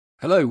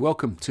Hello,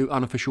 welcome to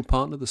Unofficial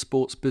Partner, the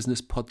sports business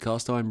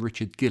podcast. I'm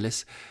Richard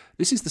Gillis.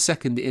 This is the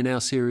second in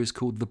our series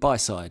called The Buy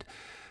Side,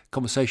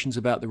 conversations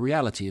about the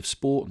reality of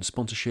sport and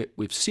sponsorship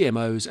with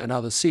CMOs and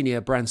other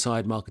senior brand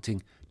side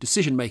marketing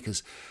decision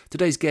makers.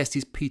 Today's guest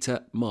is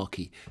Peter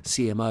Markey,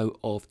 CMO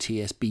of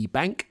TSB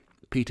Bank.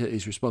 Peter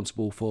is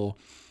responsible for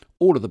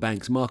all of the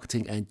bank's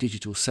marketing and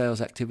digital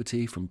sales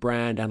activity, from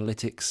brand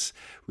analytics,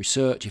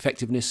 research,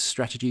 effectiveness,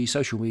 strategy,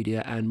 social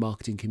media and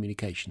marketing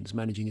communications,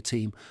 managing a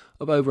team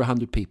of over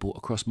 100 people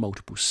across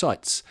multiple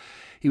sites.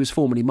 He was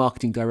formerly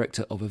marketing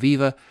director of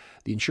Aviva,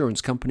 the insurance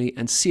company,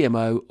 and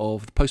CMO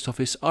of the Post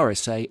Office,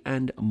 RSA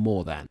and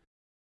More Than.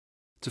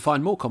 To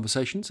find more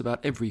conversations about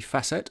every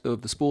facet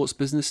of the sports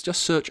business,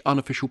 just search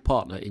Unofficial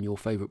Partner in your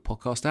favourite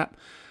podcast app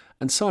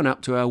and sign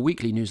up to our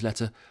weekly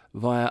newsletter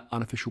via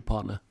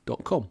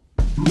unofficialpartner.com.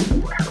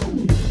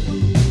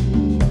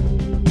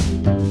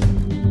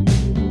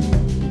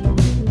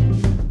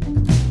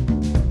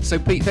 So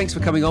Pete, thanks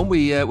for coming on.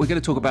 We're going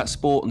to talk about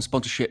sport and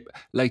sponsorship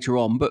later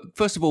on. But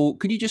first of all,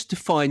 can you just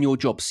define your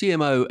job?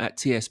 CMO at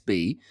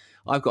TSB.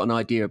 I've got an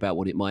idea about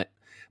what it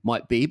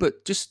might be,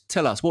 but just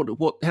tell us,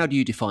 how do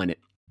you define it?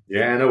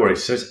 Yeah, no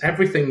worries. So it's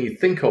everything you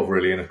think of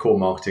really in a core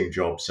marketing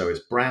job. So it's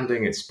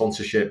branding, it's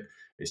sponsorship,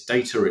 it's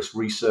data, it's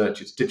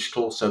research, it's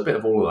digital. So a bit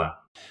of all of that.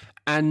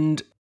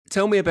 And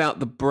tell me about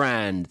the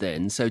brand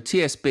then. So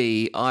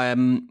TSB,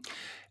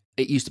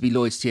 it used to be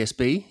Lloyd's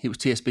TSB. It was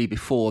TSB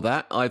before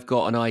that. I've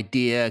got an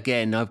idea.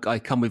 Again, I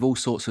come with all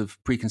sorts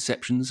of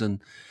preconceptions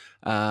and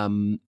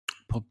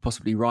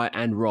possibly right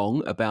and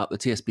wrong about the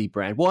TSB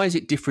brand. Why is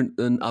it different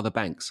than other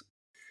banks?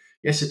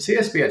 Yeah, so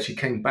TSB actually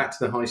came back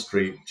to the high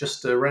street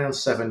just around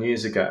 7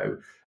 years ago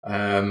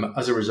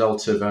as a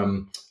result of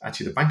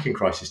actually the banking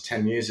crisis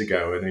 10 years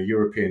ago and a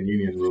European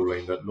Union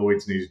ruling that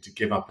Lloyd's needed to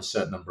give up a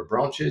certain number of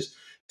branches.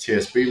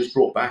 TSB was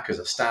brought back as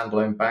a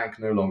standalone bank,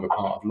 no longer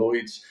part of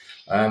Lloyd's.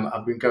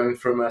 I've been going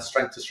from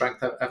strength to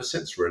strength ever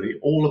since, really,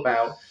 all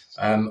about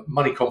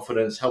money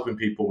confidence, helping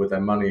people with their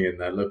money in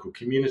their local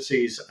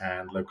communities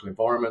and local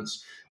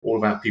environments, all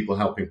about people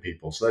helping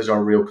people. So those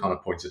are real kind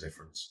of points of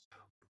difference.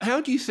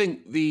 How do you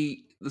think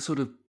the sort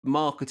of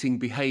marketing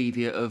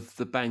behaviour of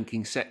the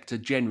banking sector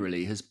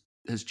generally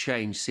has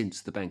changed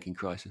since the banking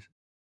crisis?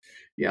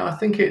 Yeah, I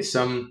think it's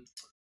become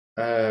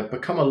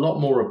a lot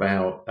more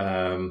about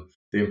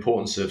the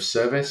importance of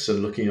service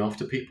and looking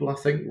after people. I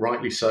think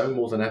rightly so,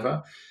 more than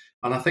ever.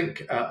 And I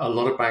think a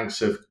lot of banks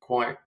have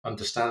quite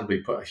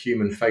understandably put a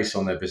human face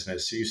on their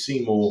business. So you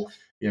see more,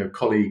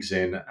 colleagues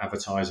in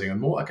advertising and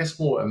more, I guess,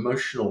 more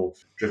emotional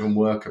driven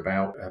work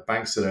about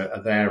banks that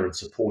are there and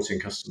supporting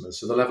customers.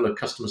 So the level of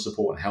customer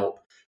support and help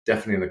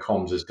definitely in the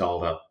comms is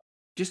dialed up.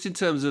 Just in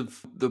terms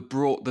of the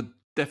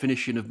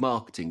definition of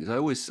marketing,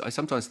 because I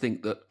sometimes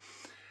think that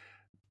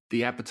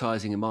the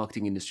advertising and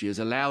marketing industry has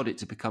allowed it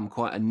to become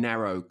quite a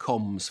narrow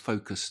comms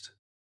focused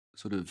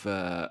sort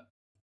of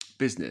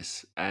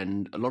business,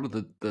 and a lot of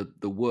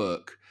the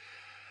work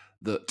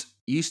that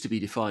used to be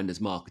defined as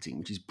marketing,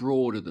 which is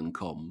broader than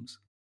comms,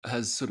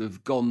 has sort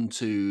of gone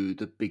to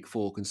the big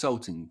four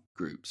consulting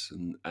groups.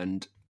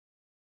 And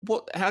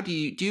how do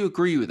you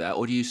agree with that,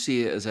 or do you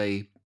see it as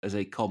a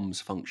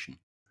comms function?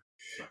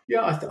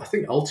 Yeah, I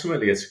think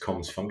ultimately it's a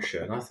comms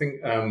function. I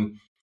think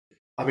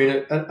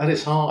at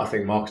its heart, I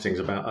think marketing is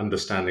about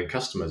understanding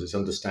customers. It's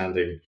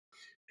understanding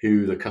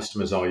who the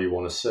customers are you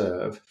want to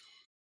serve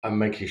and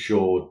making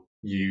sure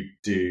you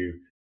do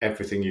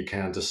everything you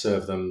can to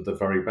serve them the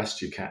very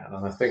best you can.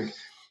 And I think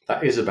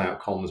that is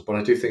about comms, but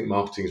I do think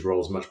marketing's role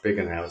is much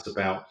bigger now. It's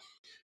about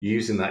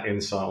using that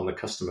insight on the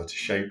customer to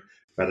shape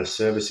better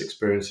service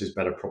experiences,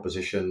 better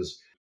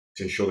propositions,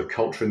 to ensure the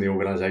culture in the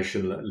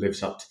organization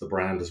lives up to the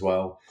brand as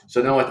well.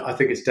 So no, I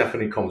think it's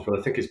definitely comms, but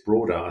I think it's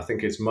broader. I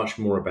think it's much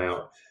more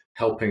about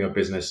helping a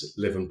business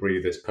live and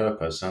breathe its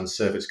purpose and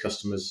serve its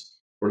customers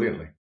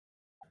brilliantly.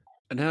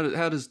 And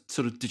how does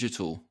sort of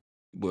digital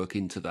work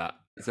into that?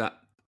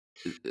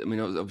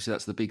 Obviously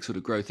that's the big sort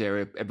of growth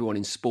area. Everyone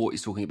in sport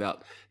is talking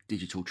about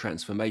digital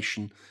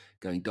transformation,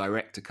 going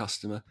direct to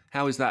customer.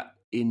 How is that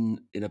in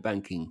a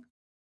banking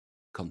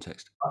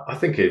context? I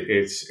think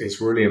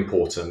it's really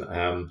important.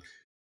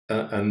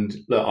 And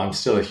look, I'm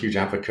still a huge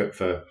advocate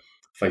for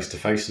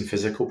face-to-face and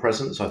physical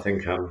presence. I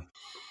think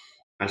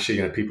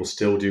actually, people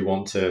still do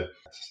want to,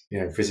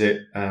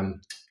 visit and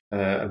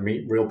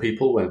meet real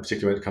people, when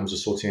particularly when it comes to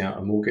sorting out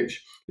a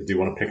mortgage. They do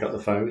want to pick up the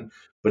phone,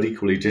 but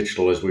equally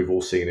digital, as we've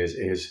all seen,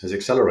 has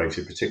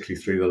accelerated,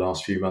 particularly through the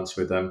last few months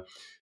with the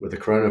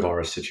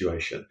coronavirus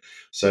situation.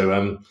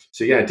 So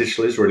yeah,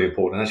 digital is really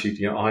important.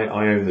 Actually,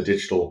 I own the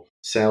digital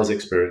sales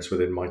experience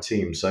within my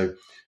team, so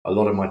a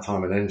lot of my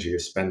time and energy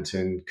is spent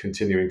in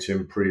continuing to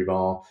improve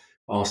our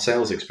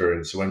sales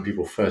experience. So when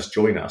people first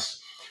join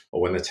us,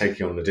 or when they're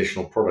taking on an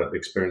additional product, the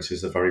experience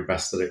is the very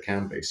best that it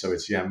can be. So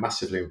it's a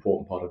massively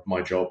important part of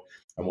my job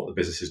and what the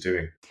business is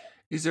doing.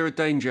 Is there a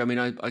danger? I mean,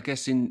 I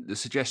guess in the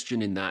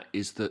suggestion in that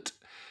is that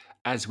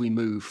as we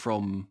move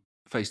from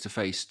face to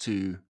face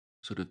to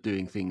sort of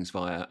doing things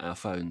via our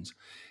phones,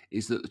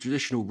 is that the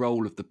traditional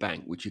role of the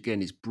bank, which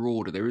again is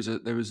broader, there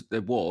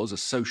was a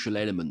social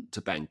element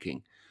to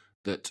banking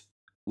that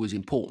was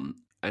important?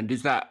 And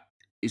is that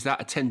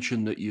a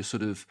tension that you're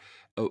sort of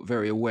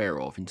very aware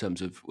of in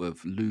terms of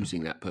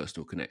losing that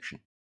personal connection?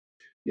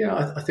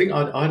 Yeah, I think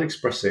I'd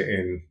express it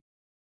in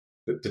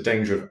the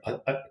danger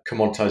of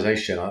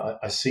commoditization.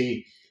 I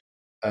see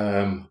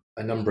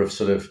a number of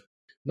sort of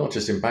not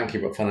just in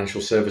banking but financial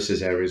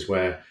services areas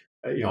where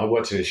I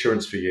worked in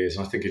insurance for years,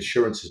 and I think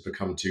insurance has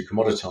become too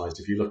commoditized.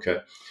 If you look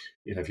at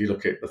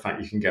the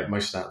fact you can get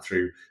most of that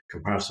through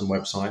comparison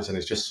websites, and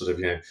it's just sort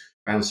of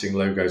bouncing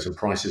logos and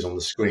prices on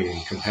the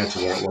screen compared to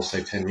where it was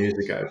say 10 years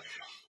ago.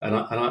 And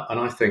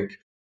I think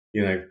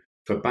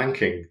for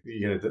banking,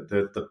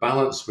 the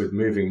balance with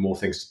moving more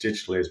things to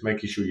digital is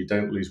making sure you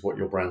don't lose what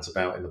your brand's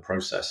about in the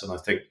process. And I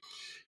think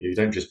you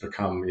don't just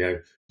become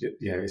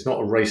it's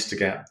not a race to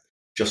get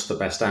just the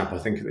best app. I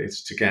think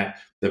it's to get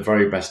the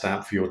very best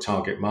app for your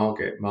target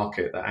market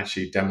that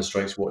actually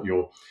demonstrates what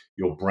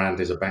your brand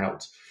is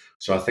about.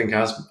 So I think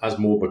as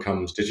more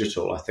becomes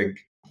digital, I think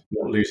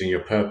not losing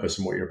your purpose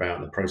and what you're about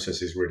in the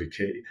process is really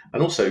key.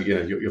 And also,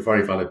 your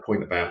very valid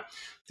point about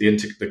the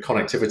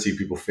connectivity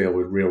people feel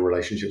with real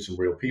relationships and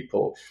real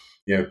people.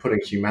 Putting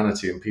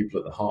humanity and people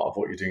at the heart of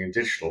what you're doing in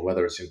digital,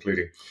 whether it's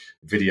including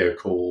video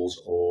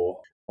calls or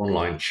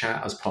online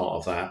chat as part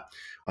of that.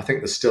 I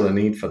think there's still a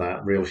need for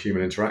that real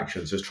human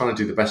interaction. So it's trying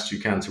to do the best you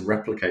can to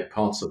replicate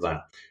parts of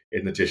that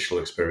in the digital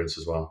experience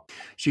as well.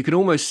 So you can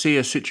almost see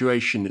a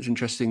situation. It's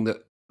interesting that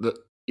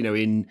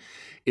in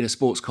a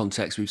sports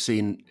context, we've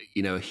seen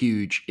a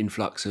huge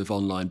influx of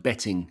online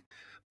betting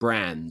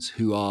brands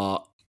who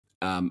are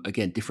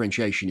again,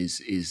 differentiation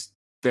is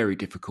very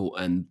difficult,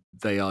 and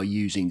they are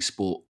using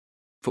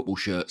football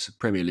shirts,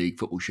 Premier League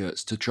football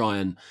shirts, to try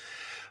and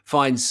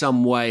find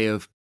some way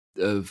of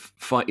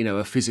fight,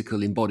 a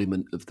physical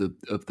embodiment of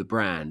the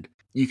brand.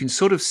 You can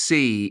sort of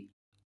see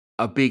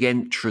a big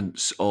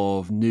entrance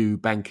of new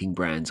banking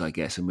brands, I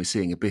guess, and we're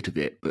seeing a bit of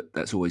it, but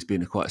that's always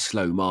been quite a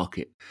slow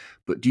market.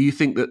 But do you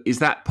think that is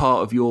that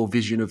part of your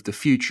vision of the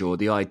future, or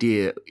the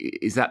idea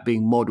is that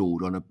being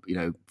modelled on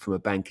from a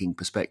banking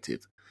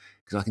perspective?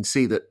 Because I can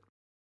see that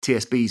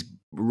TSB's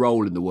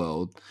role in the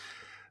world,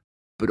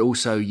 but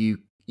also you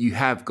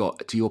have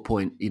got, to your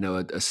point,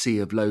 a sea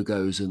of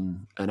logos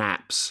and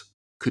apps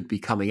could be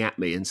coming at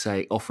me and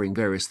offering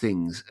various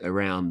things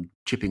around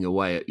chipping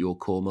away at your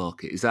core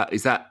market. Is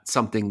that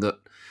something that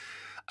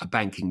a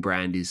banking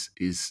brand is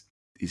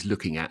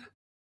looking at?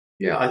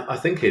 Yeah, I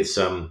think it's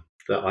that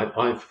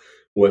I've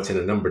worked in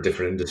a number of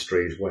different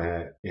industries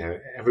where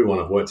everyone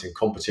I've worked in,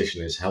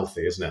 competition is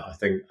healthy, isn't it? I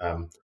think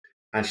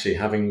actually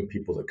having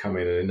people that come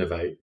in and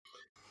innovate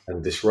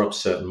and disrupt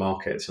certain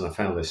markets, and I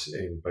found this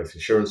in both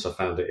insurance, I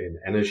found it in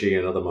energy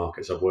and other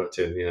markets I've worked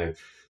in,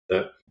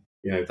 that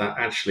that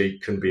actually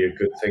can be a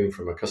good thing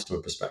from a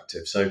customer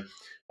perspective. So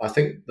I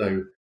think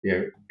though,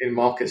 in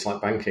markets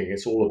like banking,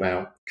 it's all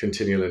about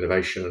continual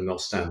innovation and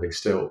not standing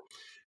still,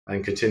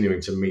 and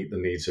continuing to meet the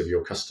needs of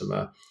your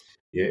customer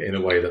in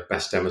a way that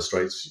best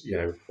demonstrates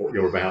what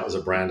you're about as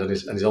a brand, and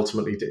is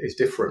ultimately is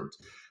different.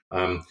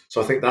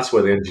 So I think that's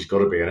where the energy's got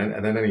to be,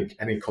 and then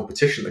any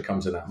competition that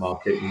comes in that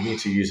market, you need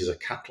to use as a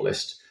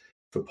catalyst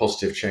for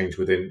positive change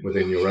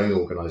within your own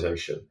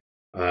organisation.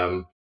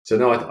 So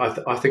no,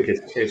 I think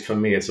it's for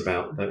me, it's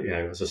about that.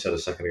 As I said a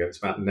second ago, it's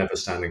about never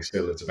standing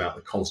still. It's about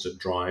the constant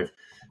drive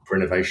for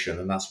innovation,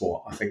 and that's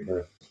what I think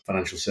the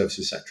financial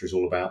services sector is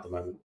all about at the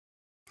moment.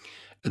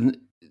 And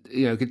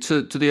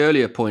to the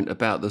earlier point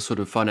about the sort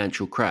of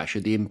financial crash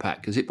and the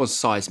impact, because it was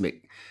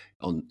seismic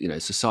on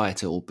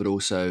societal, but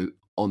also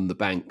on the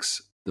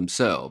banks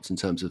themselves in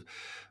terms of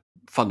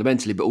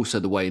fundamentally, but also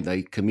the way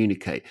they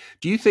communicate.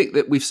 Do you think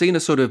that we've seen a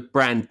sort of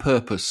brand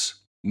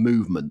purpose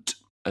movement,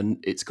 and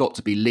it's got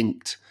to be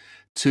linked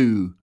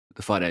to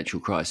the financial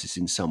crisis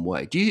in some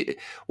way?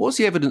 What's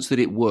the evidence that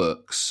it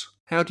works?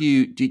 Are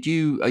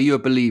you a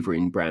believer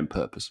in brand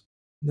purpose?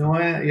 No,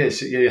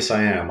 yes,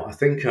 I am. I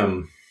think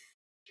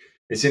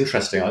it's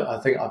interesting. I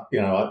think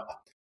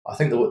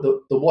the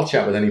watch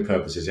out with any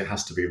purpose is it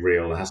has to be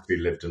real, it has to be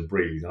lived and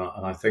breathed,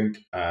 and I think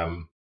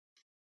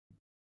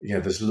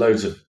there's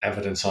loads of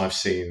evidence I've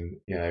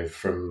seen,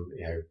 from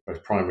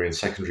both primary and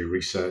secondary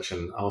research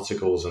and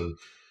articles and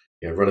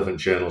relevant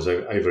journals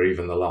over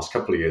even the last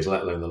couple of years,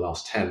 let alone the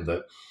last 10,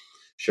 that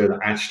show that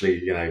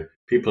actually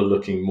people are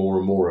looking more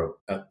and more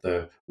at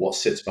the what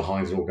sits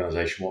behind an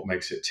organisation, what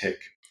makes it tick.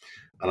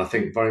 And I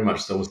think very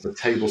much the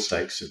table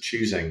stakes of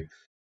choosing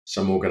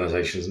some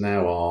organisations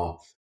now are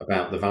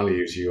about the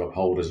values you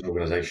uphold as an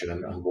organisation,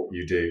 and what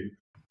you do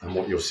and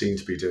what you're seen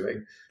to be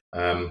doing.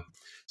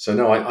 So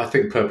no, I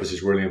think purpose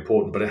is really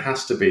important, but it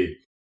has to be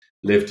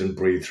lived and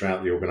breathed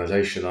throughout the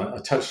organisation. I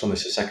touched on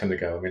this a second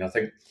ago. I mean, I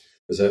think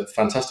there's a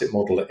fantastic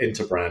model that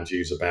Interbrand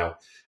use about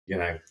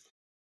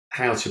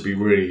how to be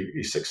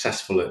really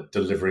successful at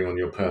delivering on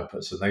your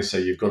purpose. And they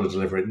say you've got to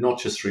deliver it not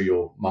just through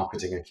your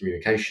marketing and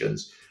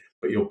communications,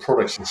 but your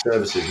products and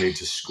services need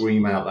to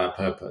scream out that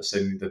purpose.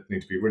 They need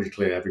to be really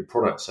clear. Every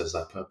product says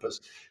that purpose.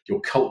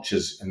 Your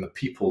cultures and the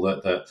people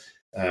that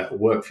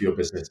work for your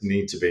business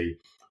need to be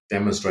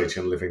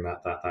demonstrating and living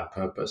that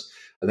purpose.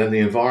 And then the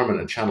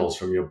environment and channels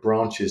from your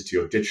branches to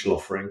your digital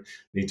offering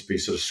need to be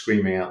sort of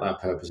screaming out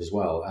that purpose as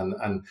well.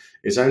 And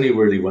it's only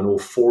really when all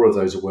four of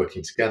those are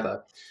working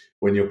together,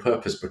 when your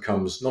purpose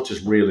becomes not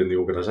just real in the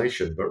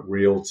organization, but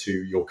real to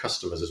your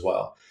customers as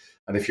well.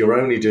 And if you're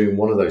only doing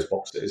one of those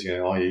boxes,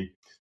 i.e.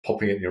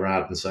 popping it in your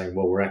ad and saying,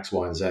 well, we're X,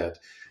 Y, and Z,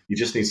 you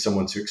just need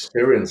someone to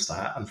experience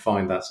that and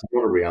find that's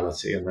not a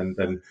reality. And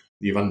then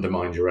you've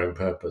undermined your own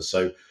purpose.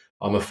 So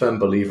I'm a firm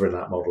believer in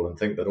that model and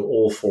think that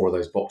all four of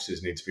those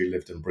boxes need to be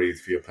lived and breathed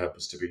for your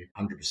purpose to be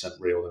 100%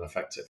 real and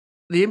effective.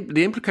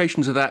 The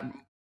implications of that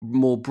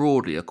more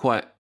broadly are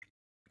quite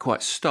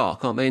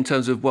stark, aren't they? In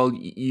terms of, well,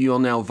 you are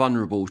now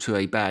vulnerable to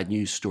a bad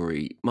news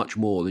story much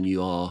more than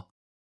you are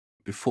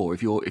before.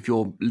 If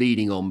you're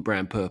leading on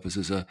brand purpose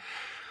as a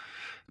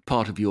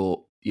part of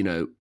your,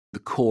 the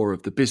core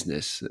of the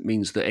business, that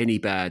means that any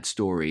bad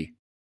story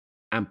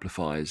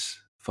amplifies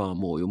far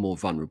more. You're more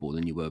vulnerable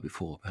than you were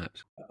before,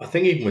 perhaps. I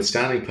think even with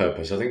standing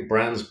purpose, I think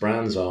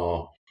brands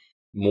are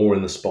more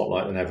in the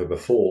spotlight than ever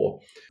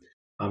before.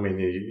 I mean,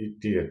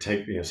 you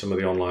take some of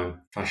the online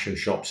fashion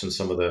shops and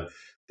some of the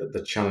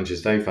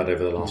challenges they've had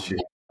over the last few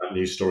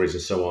news stories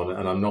and so on.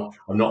 And I'm not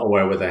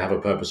aware whether they have a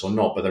purpose or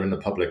not, but they're in the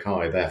public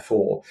eye.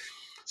 Therefore,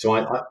 so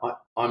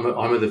I'm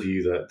of the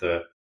view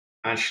that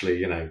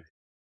actually,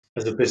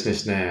 as a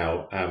business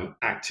now,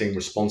 acting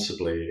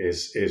responsibly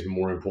is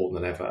more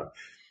important than ever.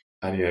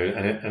 And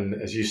and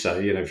as you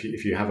say,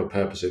 if you have a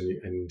purpose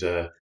and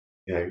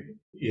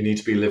you need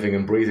to be living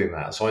and breathing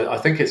that. So I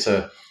think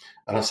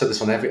and I've said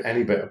this on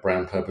any bit of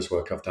brand purpose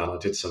work I've done. I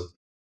did some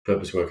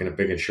purpose work in a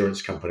big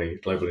insurance company,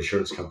 global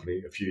insurance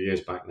company, a few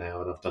years back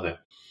now, and I've done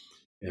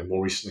it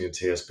more recently in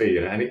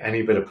TSB.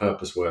 Any bit of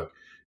purpose work,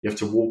 you have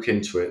to walk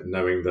into it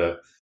knowing that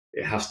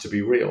it has to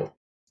be real.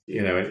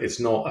 It's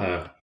not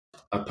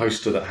a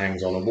poster that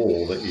hangs on a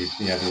wall that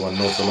everyone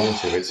nods along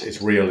to.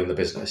 It's real in the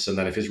business, and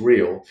then if it's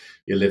real,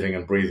 you're living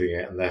and breathing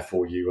it, and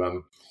therefore you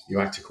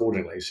act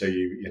accordingly. So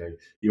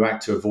you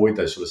act to avoid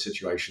those sort of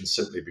situations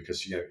simply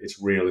because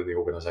it's real in the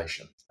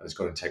organisation and it's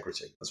got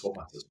integrity. That's what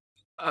matters.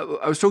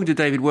 I was talking to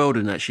David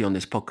Weldon actually on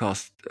this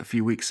podcast a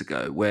few weeks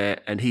ago,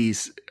 and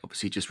he's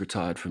obviously just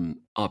retired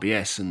from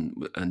RBS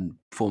and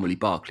formerly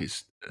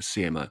Barclays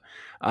CMO.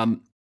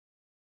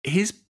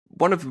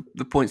 One of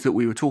the points that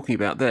we were talking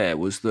about there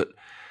was that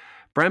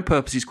brand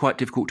purpose is quite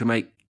difficult to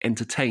make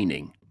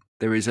entertaining.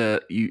 There is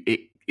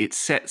it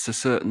sets a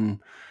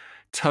certain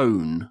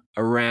tone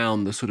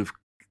around the sort of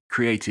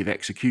creative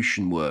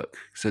execution work,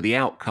 so the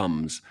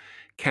outcomes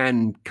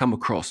can come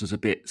across as a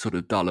bit sort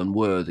of dull and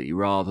worthy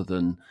rather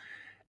than.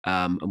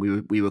 And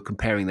we were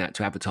comparing that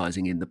to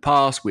advertising in the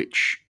past,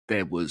 which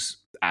there was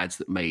ads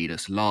that made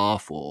us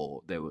laugh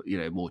or they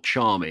were more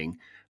charming.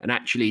 And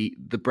actually,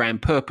 the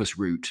brand purpose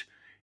route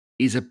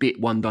is a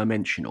bit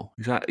one-dimensional.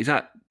 Is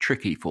that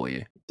tricky for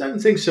you? Don't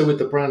think so with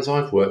the brands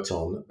I've worked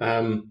on.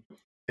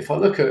 If I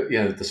look at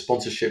the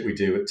sponsorship we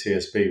do at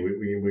TSB,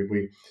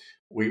 we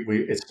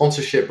it's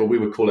sponsorship, but we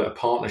would call it a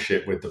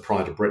partnership with the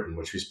Pride of Britain,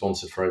 which we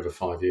sponsored for over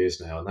 5 years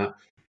now. And that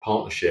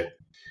partnership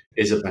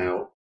is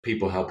about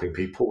people helping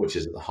people, which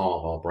is at the heart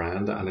of our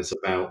brand, and it's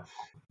about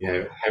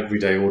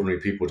everyday ordinary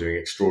people doing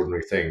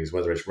extraordinary things,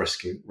 whether it's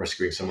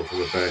rescuing someone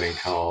from a burning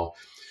car,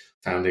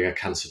 founding a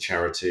cancer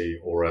charity,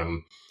 or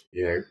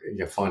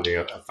finding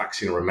a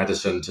vaccine or a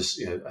medicine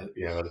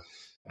to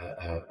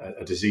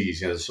a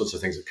disease, the sorts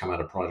of things that come out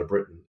of Pride of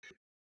Britain.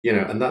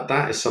 And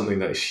that is something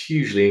that is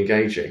hugely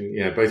engaging.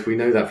 Both we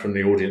know that from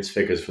the audience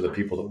figures for the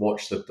people that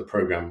watch the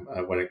program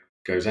when it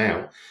goes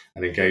out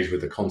and engage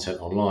with the content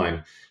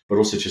online, but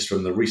also just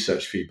from the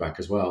research feedback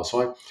as well.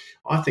 So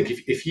I think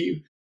if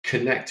you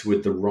connect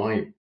with the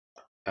right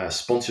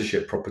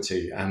sponsorship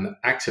property and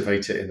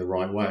activate it in the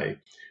right way,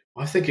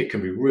 I think it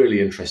can be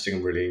really interesting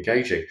and really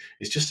engaging.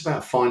 It's just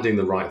about finding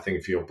the right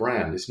thing for your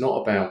brand. It's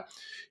not about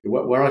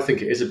where I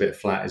think it is a bit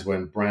flat is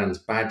when brands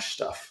badge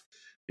stuff,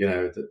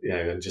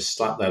 and just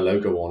slap their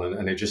logo on,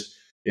 and it just,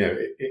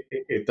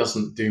 it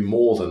doesn't do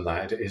more than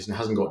that. It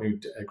hasn't got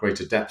a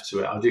greater depth to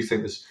it. I do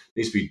think there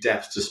needs to be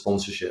depth to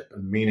sponsorship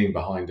and meaning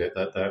behind it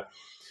that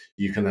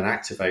you can then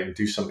activate and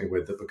do something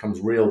with that becomes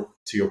real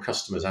to your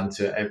customers and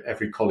to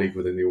every colleague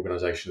within the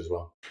organisation as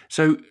well.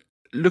 So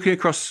looking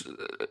across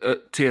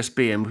at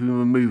TSB, and we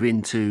will move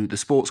into the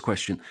sports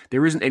question,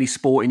 there isn't any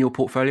sport in your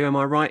portfolio, am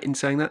I right in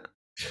saying that?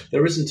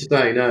 There isn't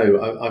today,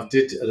 no. I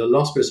did the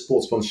last bit of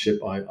sports sponsorship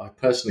I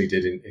personally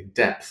did in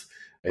depth,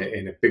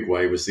 in a big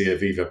way, was the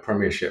Aviva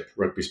Premiership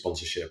rugby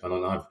sponsorship,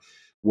 and I've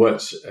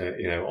worked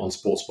on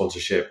sports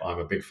sponsorship. I'm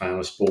a big fan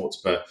of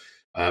sports, but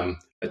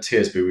at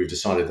TSB we've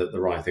decided that the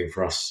right thing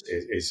for us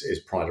is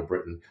Pride of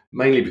Britain,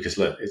 mainly because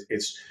look,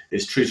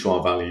 it's true to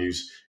our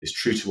values, it's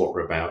true to what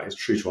we're about, it's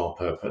true to our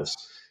purpose.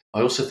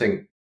 I also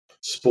think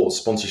sports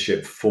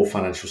sponsorship for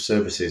financial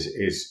services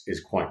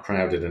is quite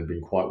crowded and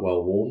been quite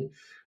well worn.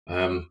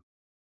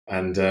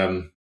 And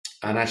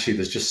actually,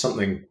 there's just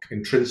something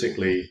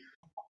intrinsically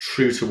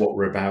true to what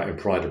we're about in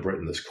Pride of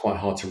Britain that's quite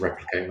hard to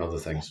replicate in other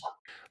things.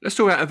 Let's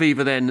talk about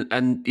Aviva then,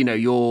 and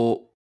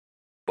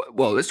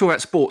let's talk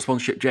about sports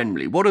sponsorship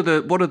generally. What are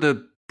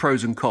the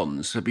pros and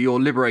cons. But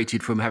you're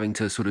liberated from having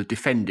to sort of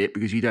defend it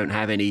because you don't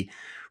have any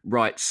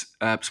rights,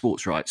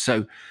 sports rights.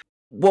 So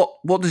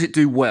what does it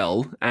do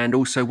well, and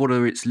also what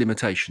are its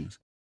limitations?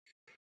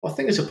 I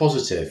think it's a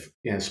positive.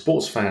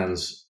 Sports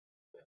fans,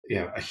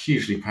 are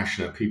hugely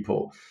passionate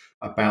people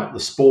about the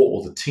sport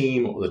or the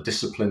team or the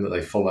discipline that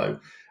they follow.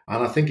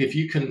 And I think if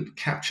you can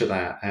capture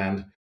that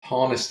and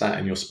harness that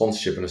in your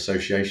sponsorship and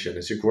association,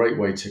 it's a great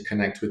way to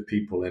connect with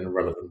people in a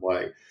relevant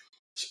way.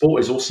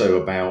 Sport is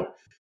also about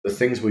the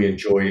things we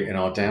enjoy in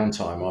our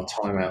downtime, our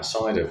time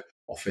outside of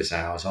office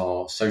hours,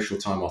 our social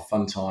time, our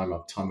fun time,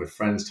 our time with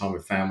friends, time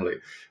with family.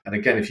 And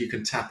again, if you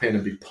can tap in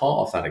and be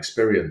part of that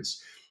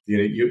experience,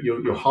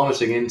 you're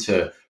harnessing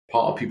into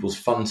part of people's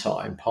fun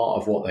time, part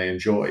of what they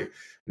enjoy.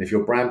 And if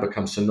your brand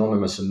becomes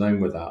synonymous and known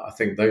with that, I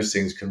think those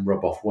things can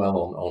rub off well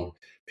on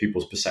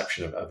people's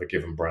perception of a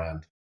given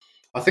brand.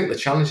 I think the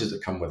challenges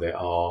that come with it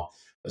are,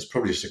 there's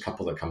probably just a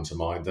couple that come to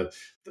mind.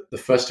 The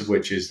first of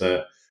which is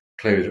that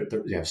clearly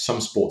some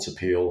sports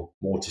appeal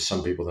more to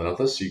some people than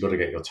others. So you've got to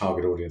get your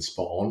target audience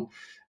spot on.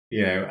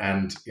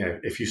 And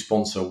if you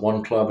sponsor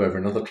one club over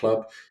another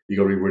club, you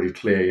got to be really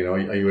clear.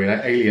 Are you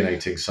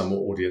alienating some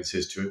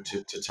audiences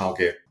to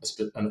target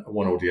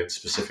one audience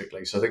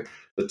specifically? So I think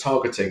the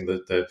targeting,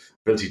 the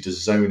ability to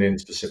zone in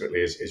specifically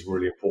is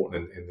really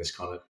important in this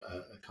kind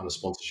of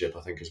sponsorship,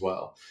 I think, as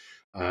well.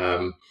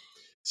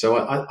 So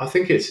I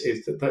think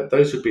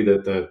those would be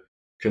the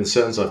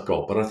concerns I've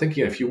got. But I think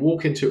if you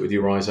walk into it with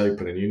your eyes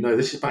open and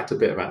this is back to a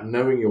bit about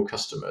knowing your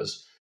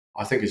customers,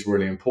 I think it's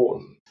really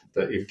important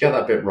that if you get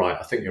that bit right,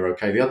 I think you're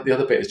okay. The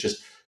other bit is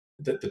just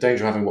the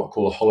danger of having what I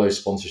call a hollow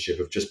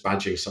sponsorship, of just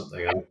badging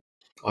something. And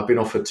I've been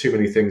offered too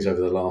many things over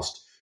the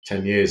last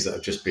 10 years that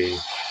have just been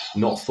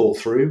not thought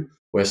through,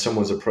 where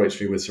someone's approached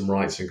me with some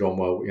rights and gone,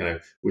 well,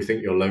 we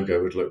think your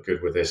logo would look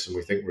good with this and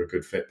we think we're a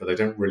good fit, but they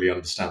don't really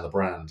understand the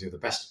brand. The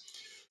best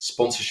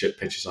sponsorship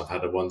pitches I've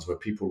had are ones where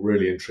people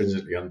really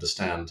intrinsically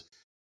understand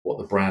what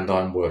the brand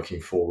I'm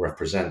working for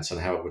represents and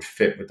how it would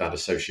fit with that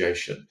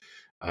association.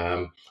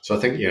 So I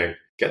think,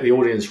 get the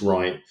audience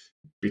right,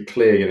 be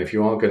clear, if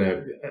you are going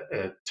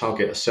to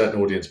target a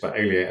certain audience but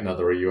alienate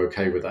another, are you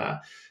okay with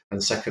that?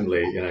 And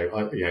secondly,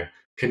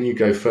 can you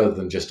go further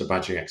than just a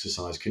badging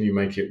exercise? Can you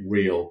make it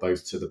real,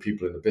 both to the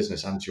people in the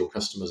business and to your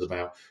customers,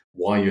 about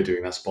why you're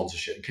doing that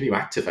sponsorship? And can you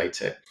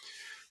activate it?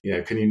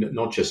 Can you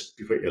not just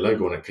put your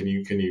logo on it? Can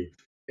you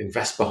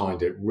invest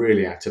behind it,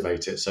 really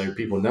activate it so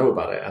people know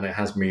about it and it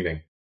has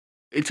meaning?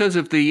 In terms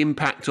of the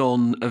impact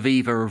on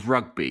Aviva of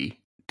rugby,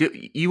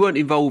 you weren't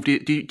involved.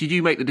 Did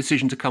you make the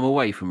decision to come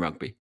away from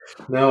rugby?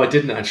 No, I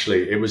didn't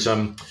actually. It was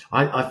I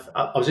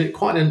was in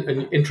quite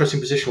an interesting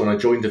position when I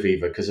joined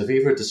Aviva, because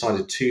Aviva had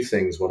decided two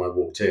things when I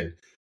walked in.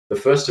 The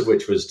first of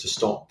which was to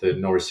stop the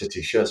Norwich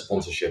City shirt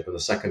sponsorship, and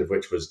the second of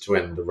which was to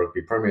end the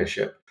Rugby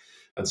Premiership.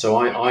 And so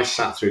I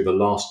sat through the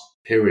last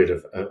period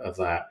of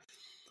that.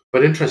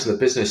 But interesting, the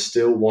business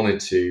still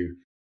wanted to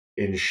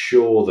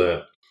ensure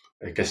that,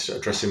 I guess,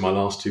 addressing my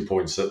last 2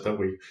 points, that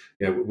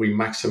we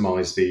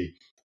maximise the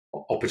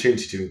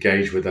opportunity to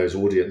engage with those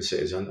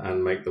audiences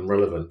and make them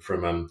relevant.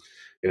 From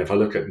if I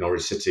look at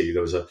Norwich City,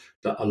 there was a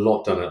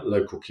lot done at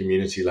local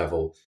community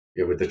level,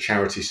 with the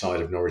charity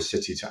side of Norwich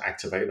City to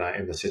activate that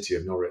in the city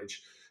of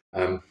Norwich.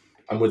 And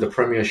with the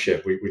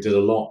Premiership, we did a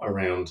lot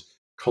around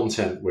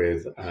content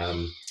with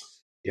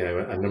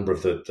a number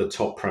of the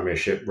top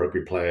Premiership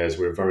rugby players.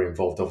 We were very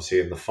involved, obviously,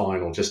 in the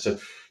final, just to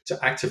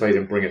activate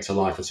and bring it to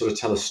life and sort of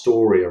tell a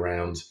story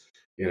around.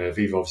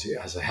 Aviva obviously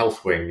has a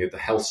health wing, the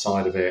health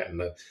side of it,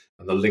 and the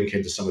link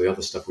into some of the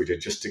other stuff we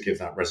did, just to give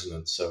that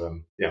resonance.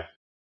 So that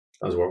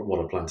was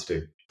what I plan to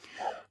do.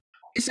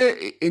 Is there,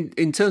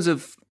 in terms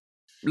of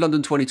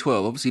London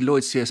 2012, obviously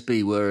Lloyd's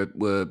TSB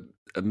were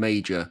a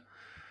major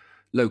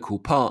local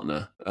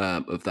partner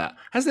of that.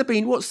 Has there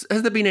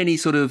been any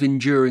sort of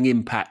enduring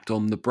impact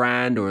on the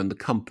brand or on the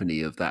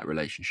company of that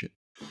relationship?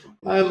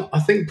 I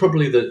think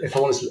probably that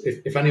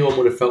if anyone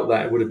would have felt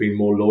that, it would have been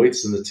more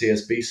Lloyd's than the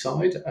TSB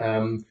side.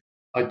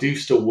 I do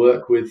still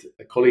work with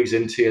colleagues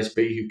in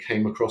TSB who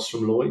came across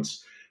from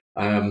Lloyd's,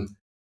 and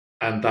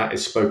that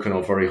is spoken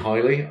of very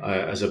highly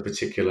as a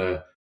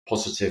particular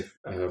positive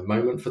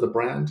moment for the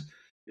brand.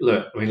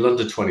 Look, I mean,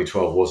 London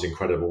 2012 was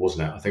incredible,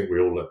 wasn't it? I think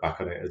we all look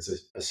back on it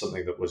as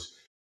something that was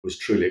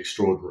truly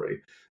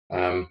extraordinary.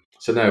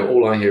 So no,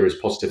 all I hear is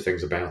positive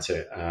things about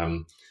it.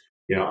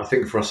 I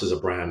think for us as a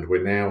brand,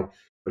 we're now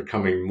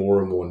becoming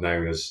more and more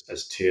known as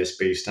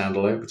TSB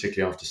standalone,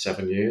 particularly after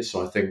 7 years.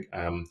 So I think,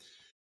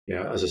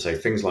 as I say,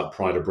 things like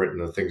Pride of Britain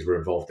and the things we're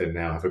involved in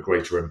now have a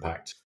greater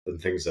impact than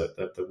things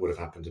that would have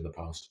happened in the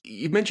past.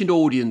 You mentioned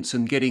audience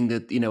and getting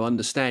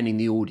understanding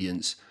the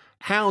audience.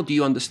 How do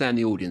you understand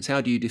the audience?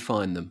 How do you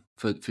define them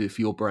for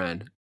your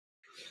brand?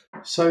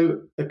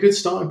 So a good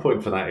starting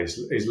point for that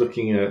is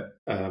looking at,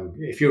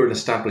 if you're an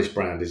established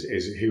brand, is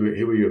who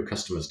are your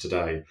customers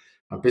today?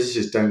 And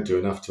businesses don't do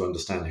enough to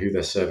understand who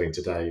they're serving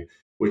today,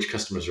 which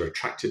customers are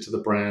attracted to the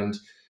brand,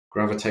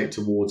 gravitate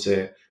towards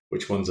it,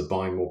 which ones are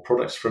buying more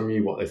products from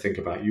you, what they think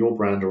about your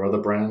brand or other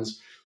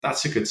brands.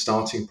 That's a good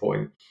starting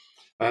point.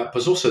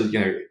 But also,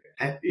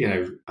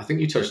 I think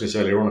you touched on this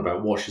earlier on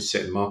about what should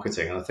sit in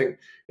marketing, and I think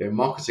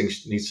marketing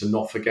needs to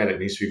not forget it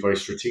needs to be very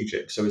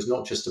strategic. So it's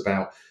not just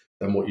about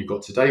then what you've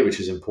got today, which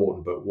is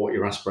important, but what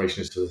your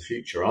aspiration is for the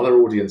future. Are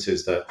there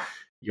audiences that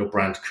your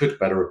brand could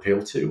better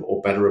appeal to,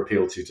 or better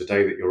appeal to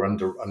today that you're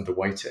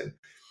underweight in?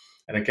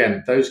 And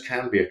again, those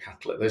can be a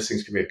catalyst. Those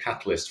things can be a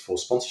catalyst for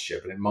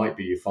sponsorship. And it might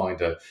be you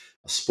find a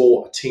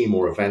sport, a team,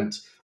 or event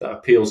that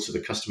appeals to the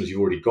customers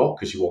you've already got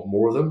because you want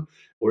more of them.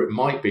 Or it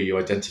might be you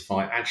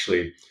identify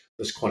actually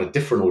there's quite a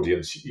different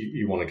audience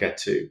you want to get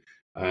to.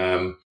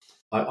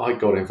 I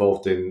got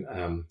involved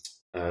in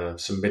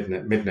some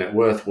mid-net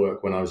worth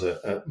work when I was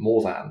at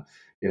More Than,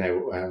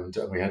 and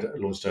we had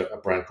launched a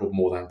brand called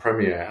More Than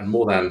Premier, and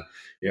More Than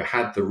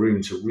had the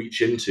room to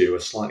reach into a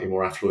slightly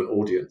more affluent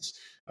audience,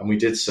 and we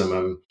did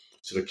some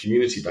sort of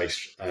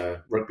community-based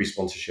rugby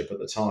sponsorship at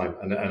the time,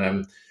 and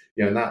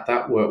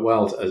that worked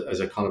well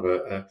as a kind of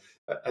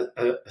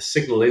a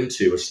signal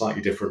into a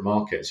slightly different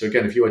market. So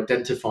again, if you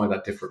identify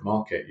that different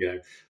market,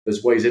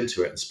 there's ways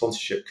into it, and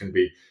sponsorship can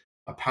be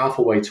a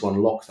powerful way to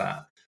unlock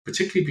that,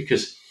 particularly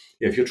because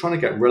if you're trying to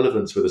get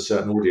relevance with a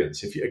certain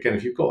audience, if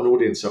you've got an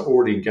audience that are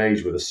already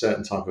engaged with a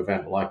certain type of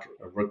event, like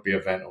a rugby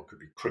event or could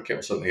be cricket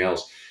or something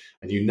else,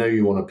 and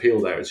you want to appeal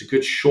there, it's a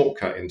good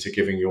shortcut into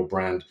giving your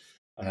brand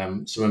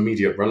some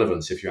immediate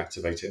relevance if you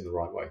activate it in the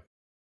right way.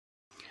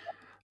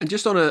 And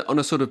just on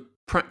a sort of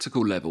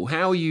practical level,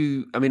 how are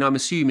you? I mean, I'm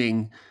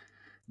assuming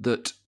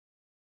that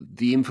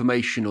the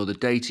information or the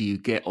data you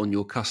get on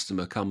your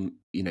customer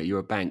you're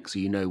a bank, so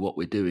you know what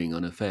we're doing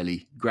on a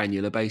fairly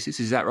granular basis.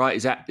 Is that right?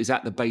 Is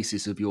that the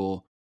basis of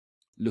your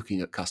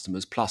looking at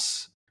customers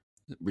plus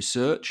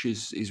research?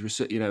 Is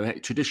research,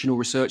 traditional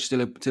research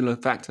still a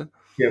factor?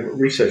 Yeah,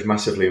 research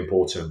massively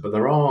important, but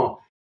there are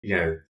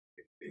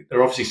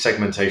obviously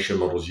segmentation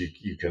models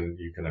you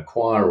can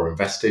acquire or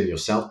invest in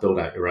yourself, build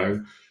out your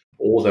own,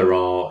 or there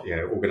are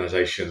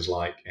organizations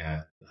like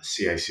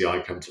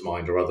CACI come to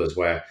mind, or others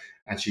where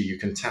actually you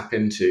can tap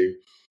into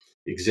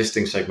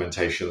existing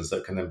segmentations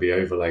that can then be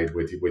overlaid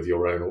with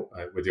your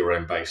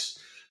own base.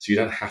 So you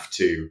don't have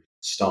to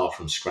start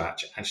from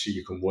scratch. Actually,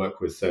 you can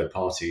work with third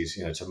parties,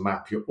 to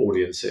map your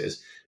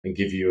audiences and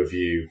give you a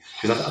view.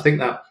 Because I think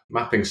that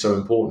mapping is so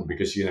important,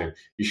 because you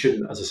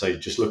shouldn't, as I say,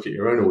 just look at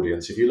your own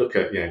audience. If you look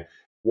at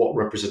what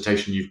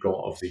representation you've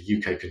got of the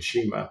UK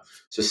consumer.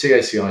 So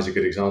CACI is a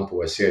good example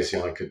where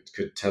CACI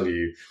could tell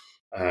you,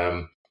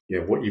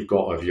 what you've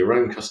got of your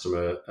own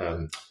customer,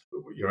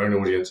 your own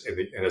audience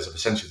as a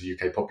percentage of the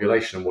UK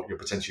population, and what you're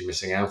potentially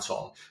missing out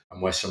on,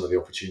 and where some of the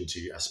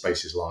opportunity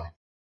spaces lie.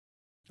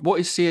 What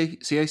is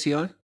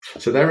CACI?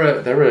 So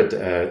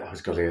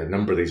I've got a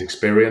number of these.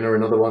 Experian are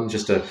another one,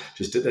 just a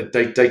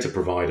data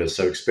provider.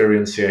 So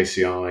Experian,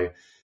 CACI.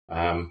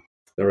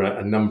 There are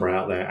a number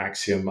out there.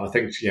 Axiom. I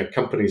think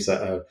companies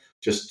that are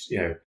just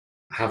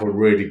have a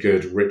really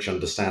good, rich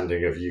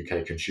understanding of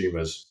UK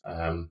consumers.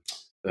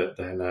 That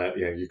then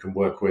you can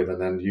work with, and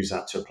then use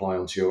that to apply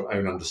onto your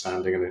own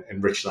understanding and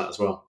enrich that as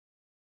well.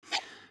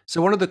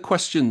 So one of the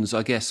questions,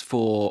 I guess,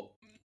 for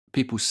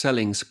people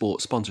selling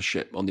sports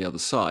sponsorship on the other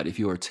side, if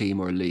you're a team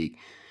or a league,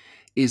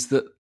 is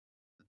that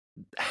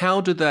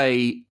how do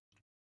they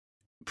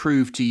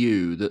prove to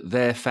you that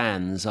their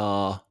fans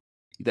are,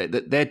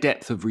 that their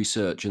depth of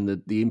research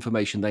and the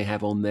information they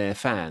have on their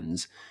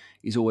fans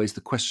is always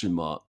the question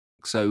mark.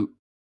 So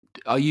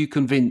are you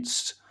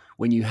convinced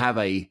when you have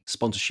a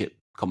sponsorship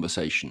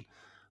conversation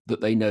that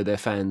they know their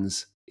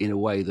fans in a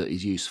way that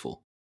is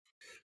useful?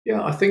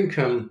 Yeah, I think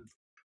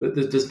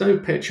there's no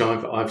pitch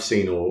I've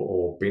seen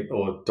or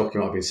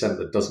document I've been sent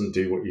that doesn't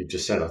do what you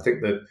just said. I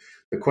think that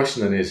the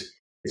question then is,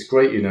 it's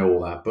great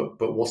all that,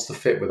 but what's the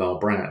fit with our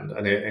brand?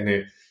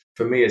 And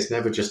for me, it's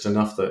never just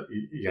enough that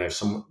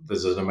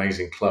there's an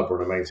amazing club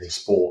or an amazing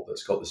sport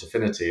that's got this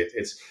affinity.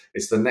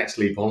 It's the next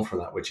leap on from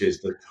that, which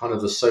is the kind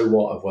of the so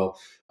what of,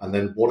 and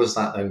then what does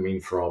that then mean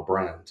for our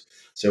brand?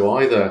 So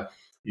either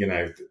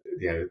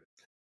the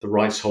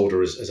rights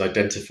holder has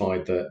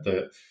identified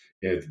that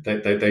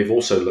they've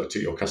also looked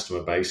at your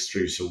customer base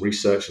through some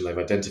research, and they've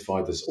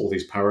identified there's all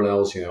these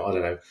parallels. I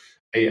don't know,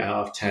 8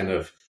 out of 10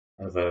 of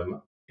I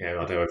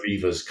don't know,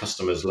 Aviva's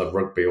customers love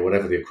rugby, or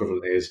whatever the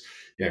equivalent is.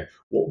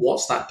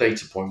 What's that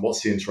data point?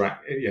 What's the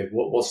interact?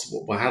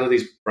 How do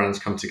these brands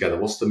come together?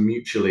 What's the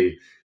mutually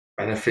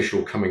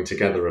beneficial coming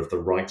together of the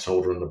rights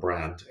holder and the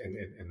brand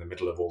in the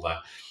middle of all that?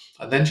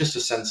 And then just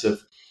a sense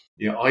of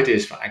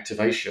ideas for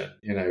activation.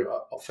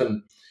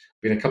 Often,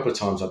 been a couple of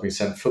times I've been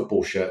sent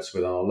football shirts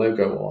with our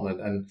logo on,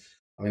 and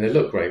I mean, they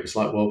look great. It's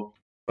like, well,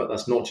 but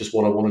that's not just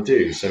what I want to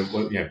do. So,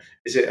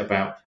 is it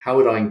about how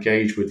would I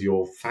engage with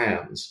your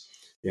fans?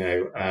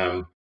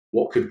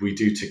 What could we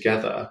do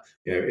together?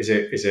 Is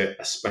it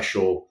a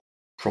special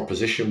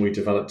proposition we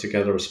develop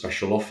together, a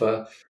special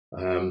offer?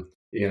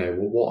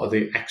 What are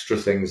the extra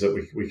things that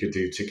we could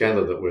do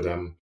together that would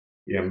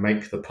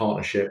make the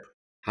partnership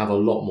have a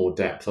lot more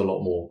depth, a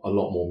lot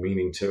more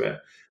meaning to it?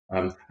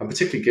 And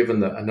particularly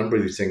given that a number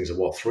of these things are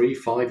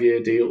 3-5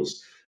 year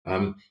deals.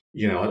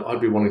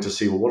 I'd be wanting to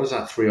see, well, what does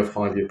that 3 or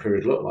 5 year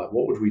period look like?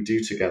 What would we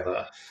do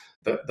together?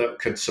 that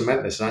could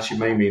cement this, and actually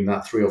may mean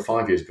that 3 or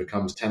 5 years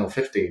becomes 10 or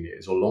 15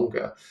 years or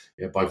longer,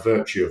 by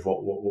virtue of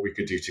what we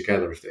could do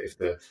together if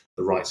the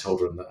rights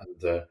holder and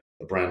the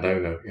brand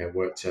owner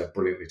worked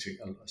brilliantly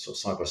sort of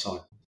side by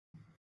side.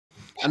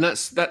 And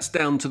that's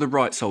down to the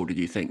rights holder.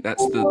 Do you think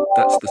that's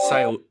the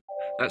sale?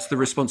 That's the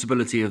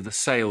responsibility of the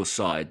sales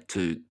side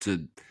to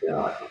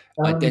Yeah,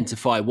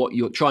 identify what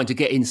you're trying to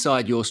get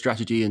inside your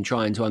strategy and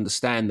trying to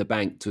understand the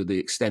bank to the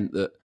extent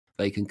that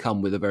they can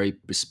come with a very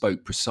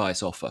bespoke,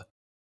 precise offer.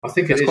 I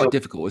think That's it is quite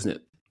difficult, isn't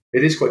it?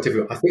 It is quite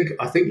difficult.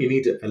 I think you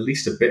need at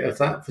least a bit of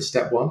that for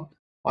step one.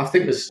 I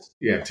think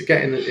to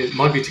get in. It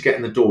might be to get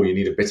in the door. You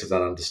need a bit of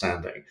that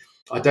understanding.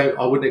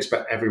 I wouldn't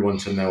expect everyone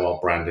to know our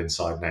brand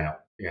inside and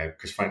out.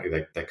 Because frankly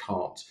they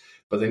can't.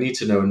 But they need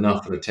to know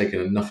enough and have taken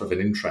enough of an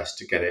interest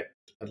to get it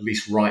at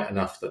least right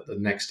enough that the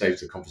next stage of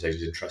the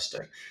conversation is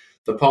interesting.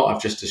 The part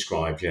I've just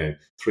described,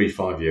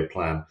 3-5 year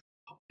plan.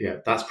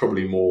 That's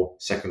probably more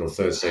second or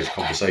third stage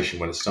conversation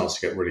when it starts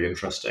to get really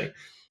interesting.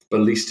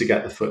 But at least to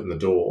get the foot in the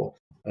door,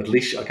 at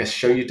least I guess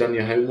show you've done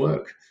your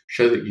homework,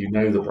 show that you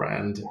know the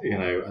brand,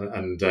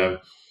 and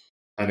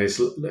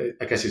it's,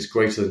 I guess it's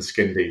greater than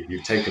skin deep.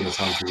 You've taken the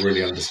time to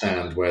really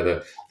understand where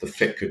the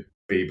fit could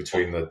be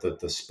between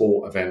the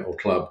sport event or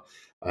club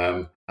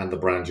and the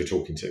brand you're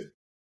talking to.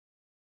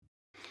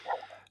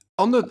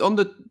 On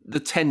the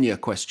tenure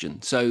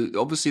question, so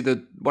obviously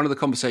one of the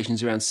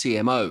conversations around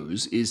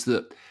CMOs is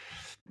that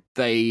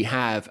they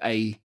have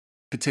their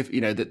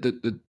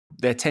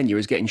tenure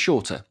is getting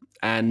shorter,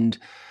 and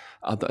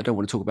I don't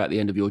want to talk about the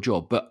end of your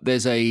job, but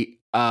there's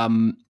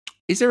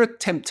is there a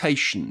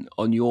temptation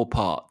on your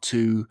part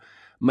to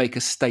make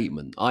a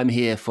statement? I'm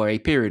here for a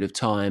period of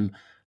time,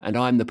 and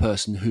I'm the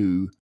person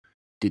who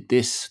did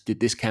this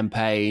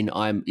campaign.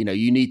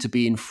 You need to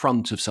be in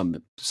front of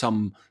some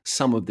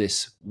of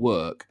this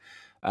work.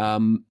 How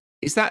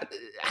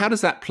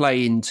does that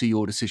play into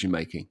your decision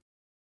making?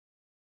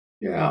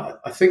 Yeah,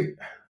 I think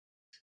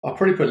I'll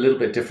probably put it a little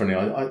bit differently.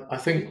 I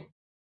think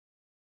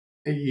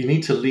you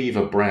need to leave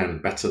a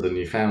brand better than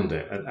you found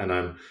it,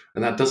 and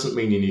that doesn't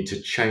mean you need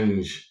to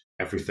change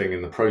everything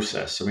in the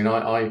process. I mean,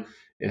 I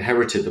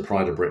inherited the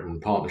Pride of Britain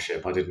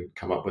partnership. I didn't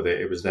come up with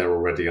it; it was there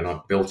already, and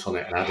I've built on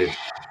it and added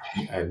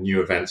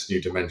new events,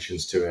 new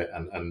dimensions to it,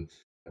 and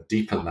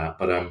deepened that.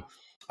 But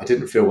I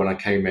didn't feel when I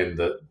came in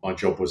that my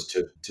job was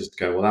to just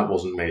go, well, that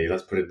wasn't me.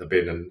 Let's put it in the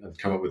bin and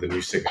come up with a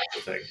new signature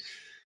thing.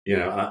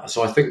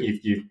 So I think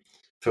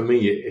for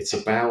me, it's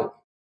about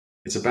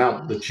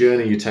the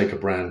journey you take a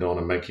brand on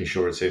and making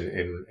sure it's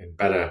in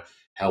better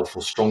health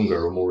or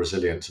stronger or more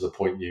resilient to the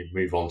point you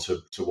move on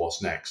to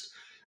what's next.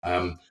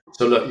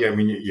 So look,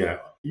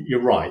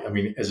 you're right. I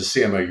mean, as a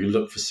CMO, you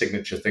look for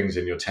signature things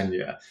in your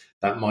tenure.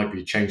 That might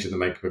be changing the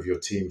makeup of your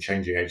team,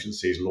 changing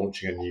agencies,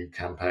 launching a new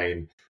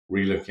campaign,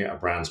 relooking at a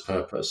brand's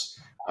purpose.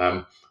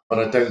 But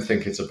I don't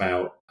think it's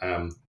about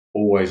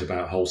always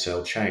about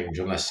wholesale change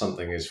unless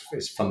something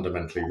is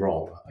fundamentally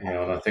wrong.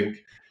 And I think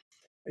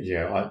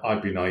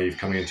I'd be naive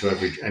coming into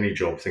any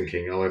job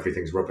thinking, oh,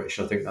 everything's rubbish.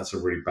 I think that's a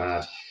really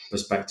bad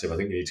perspective. I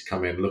think you need to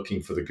come in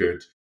looking for the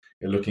good,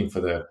 looking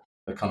for the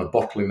kind of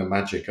bottling the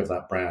magic of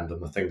that brand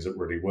and the things that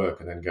really work,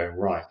 and then going,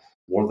 right,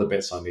 what are the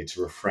bits I need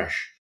to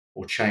refresh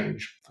or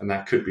change? And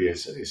that could be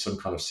some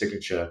kind of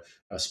signature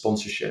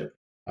sponsorship.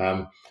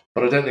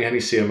 But I don't think any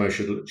CMO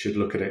should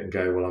look at it and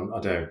go, well,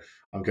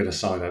 I'm going to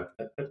sign a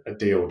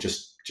deal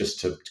just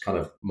to kind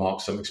of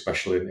mark something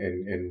special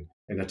in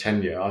a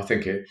tenure. I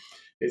think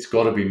it's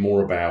got to be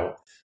more about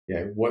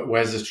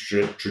where's the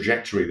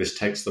trajectory this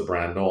takes the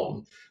brand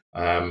on,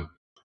 and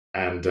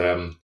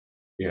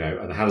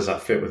how does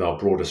that fit with our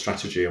broader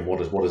strategy, and what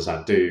does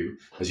that do?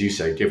 As you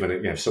say, given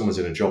it, if someone's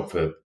in a job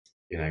for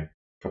a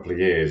couple of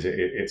years,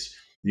 it's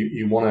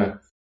you want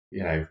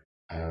to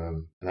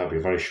and that would be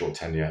a very short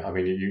tenure. I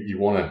mean, you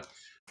want to,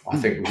 I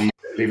think,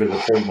 leave it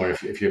at the point where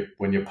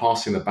when you're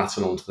passing the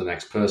baton on to the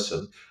next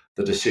person,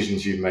 the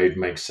decisions you've made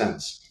make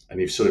sense,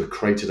 and you've sort of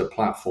created a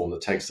platform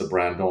that takes the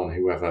brand on,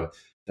 whoever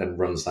then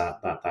runs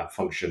that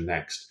function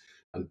next,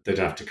 and they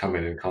don't have to come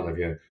in and kind of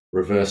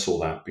reverse all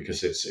that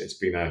because it's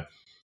been a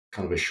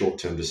kind of a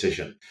short-term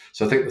decision.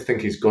 So I think the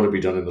thinking's got to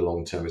be done in the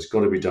long term. It's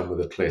got to be done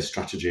with a clear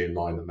strategy in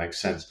mind that makes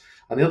sense.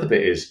 And the other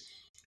bit is,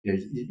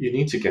 you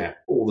need to get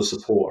all the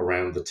support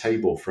around the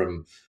table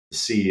from the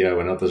CEO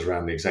and others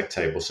around the exec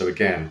table. So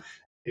again,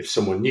 if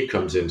someone new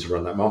comes in to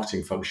run that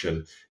marketing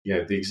function,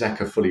 the exec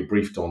are fully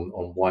briefed on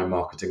why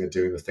marketing are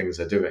doing the things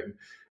they're doing,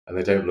 and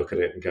they don't look at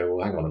it and go,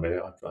 well, hang on a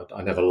minute,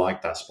 I never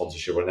liked that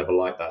sponsorship, I never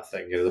liked that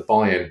thing. The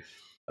buy-in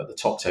at the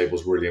top table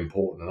is really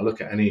important. And I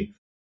look at any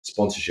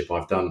sponsorship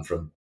I've done,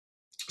 from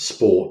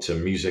sport to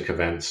music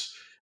events,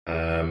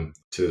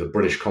 to the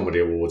British Comedy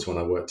Awards when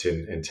I worked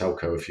in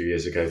telco a few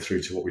years ago,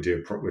 through to what we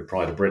do with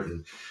Pride of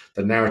Britain.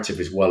 The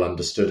narrative is well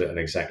understood at an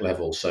exec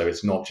level, so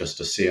it's not just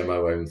a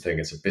CMO owned thing,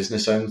 it's a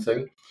business owned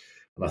thing,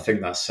 and I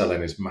think that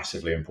selling is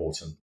massively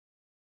important.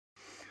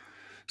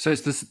 So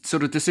it's the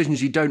sort of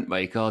decisions you don't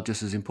make are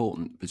just as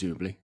important,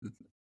 presumably.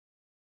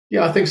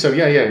 Yeah, I think so.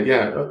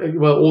 Yeah.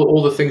 Well,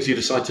 all the things you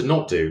decide to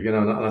not do,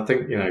 and I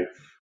think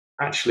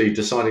actually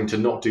deciding to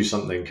not do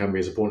something can be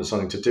as important as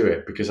deciding to do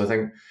it. Because I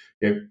think,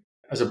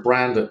 as a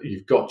brand, that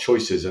you've got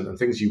choices and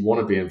things you want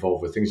to be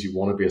involved with, things you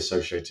want to be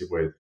associated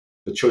with.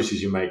 The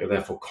choices you make are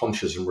therefore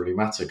conscious and really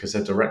matter because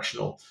they're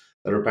directional.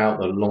 They're about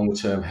the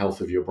long-term health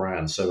of your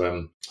brand.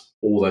 So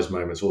all those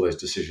moments, all those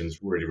decisions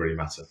really, really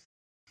matter.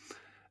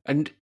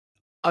 And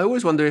I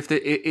always wonder if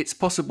it's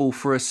possible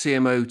for a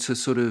CMO to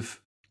sort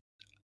of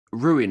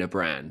ruin a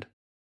brand.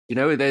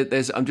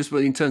 I'm just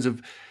in terms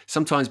of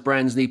sometimes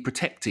brands need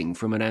protecting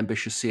from an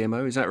ambitious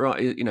CMO. Is that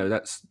right?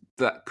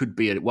 That could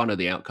be one of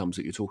the outcomes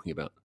that you're talking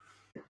about.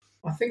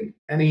 I think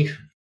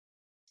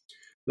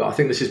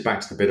this is back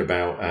to the bit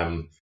about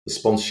the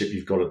sponsorship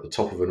you've got at the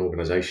top of an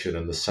organization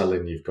and the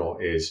selling you've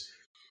got is,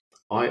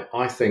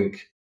 I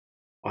think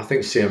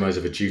CMOs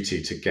have a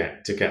duty to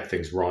get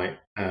things right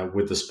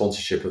with the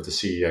sponsorship of the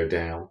CEO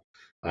down.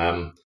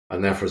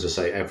 And therefore, as I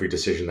say, every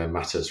decision then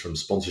matters from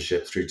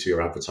sponsorship through to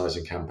your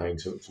advertising campaign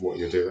to what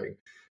you're doing.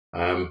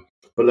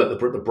 But look,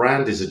 the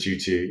brand is a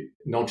duty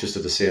not just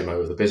of the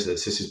CMO of the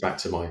business. This is back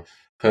to my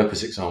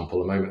purpose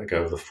example a moment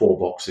ago of the 4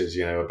 boxes,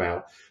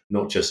 about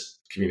not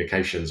just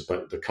communications,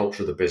 but the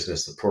culture of the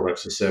business, the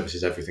products, the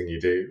services, everything you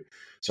do.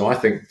 So I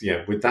think,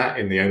 with that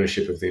in the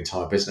ownership of the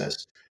entire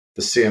business,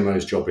 the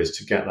CMO's job is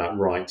to get that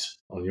right,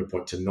 on your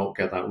point, to not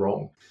get that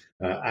wrong.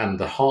 And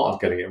the heart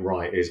of getting it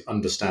right is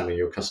understanding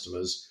your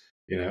customers,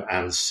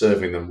 and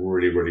serving them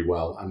really, really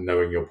well and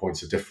knowing your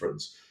points of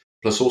difference.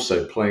 Plus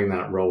also playing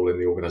that role in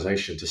the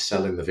organization to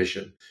sell in the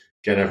vision,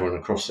 get everyone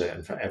across it,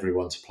 and for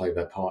everyone to play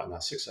their part in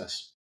that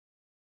success.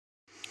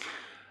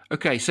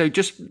 Okay, so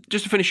just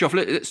to finish off,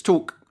 let's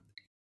talk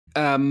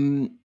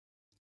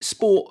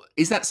sport.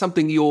 Is that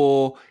something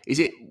is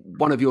it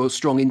one of your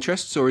strong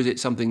interests, or is it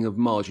something of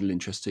marginal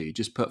interest to you,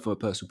 just from a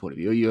personal point of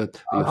view? Are you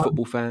a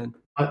football fan,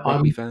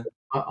 rugby fan?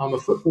 I'm a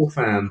football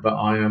fan, but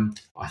I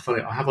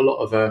have a lot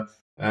of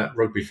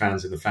rugby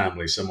fans in the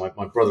family. So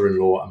my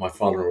brother-in-law and my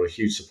father-in-law are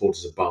huge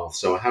supporters of Bath.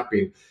 So I have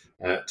been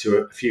to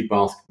a few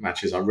Bath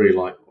matches. I really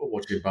like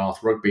watching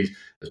Bath. Rugby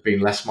has been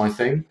less my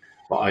thing,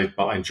 but I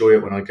enjoy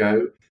it when I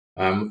go.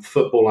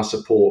 Football, I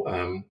support.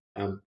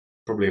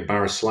 Probably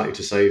embarrassed slightly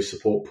to say,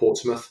 support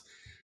Portsmouth,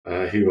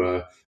 who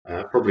are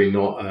probably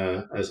not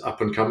as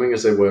up and coming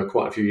as they were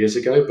quite a few years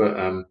ago, but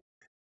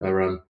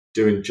they're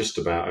doing just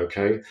about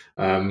okay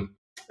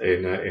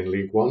in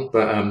League One.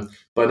 But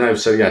no,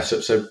 so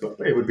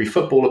it would be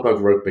football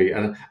above rugby,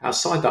 and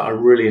outside that, I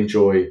really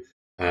enjoy.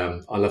 I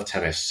love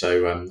tennis,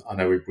 so I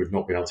know we've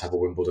not been able to have a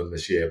Wimbledon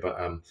this year, but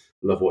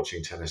love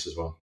watching tennis as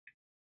well.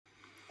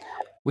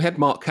 We had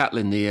Mark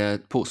Catlin,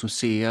 the Portsmouth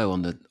CEO,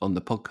 on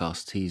the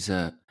podcast.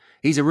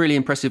 He's a really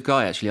impressive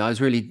guy. Actually, I was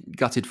really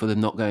gutted for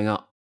them not going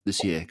up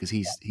this year because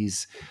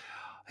he's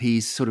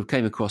sort of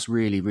came across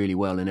really, really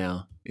well in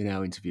our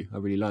interview. I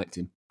really liked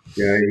him.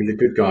 Yeah, he's a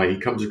good guy. He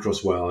comes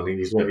across well, and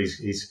he's one of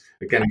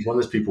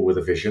those people with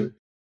a vision,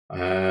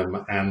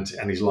 and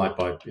he's liked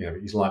by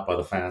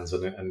the fans,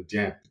 and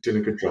doing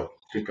a good job.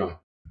 Good guy.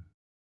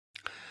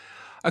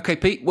 Okay,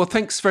 Pete. Well,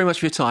 thanks very much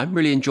for your time.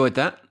 Really enjoyed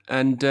that,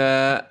 and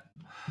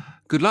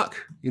good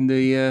luck in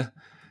the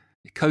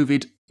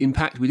COVID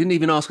impact. We didn't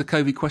even ask a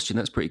COVID question.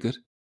 That's pretty good.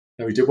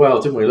 No, we did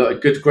well, didn't we?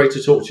 Look, great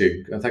to talk to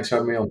you, and thanks for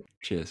having me on.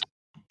 Cheers.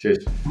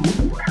 Cheers.